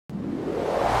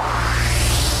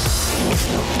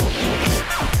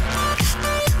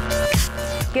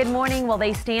Good morning. Well,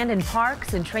 they stand in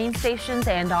parks and train stations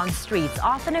and on streets,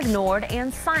 often ignored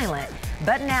and silent.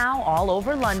 But now, all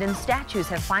over London, statues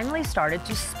have finally started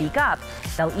to speak up.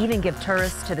 They'll even give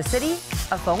tourists to the city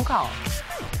a phone call.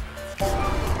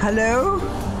 Hello,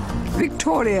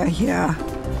 Victoria here.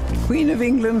 Queen of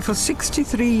England for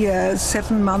 63 years,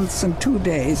 7 months and 2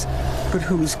 days. But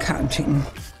who's counting?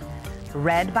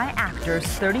 Read by actors,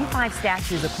 35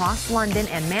 statues across London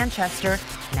and Manchester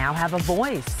now have a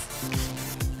voice.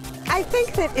 I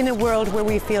think that in a world where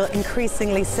we feel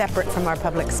increasingly separate from our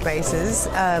public spaces,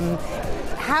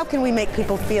 how can we make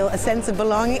people feel a sense of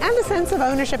belonging and a sense of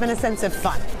ownership and a sense of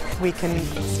fun? We can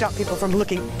stop people from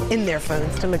looking in their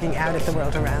phones to looking out at the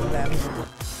world around them.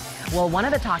 Well, one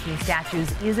of the talking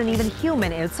statues isn't even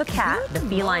human. It's a cat, the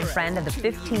feline friend of the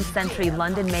 15th century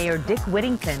London mayor Dick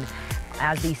Whittington.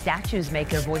 As these statues make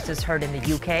their voices heard in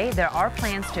the UK, there are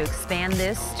plans to expand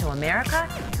this to America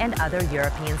and other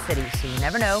European cities. So you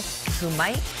never know who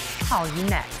might call you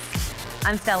next.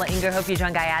 I'm Stella Inger. Hope you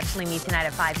join Guy Ashley me tonight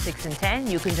at 5, 6, and 10.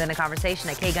 You can join the conversation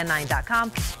at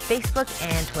KGUN9.com, Facebook,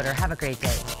 and Twitter. Have a great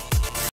day.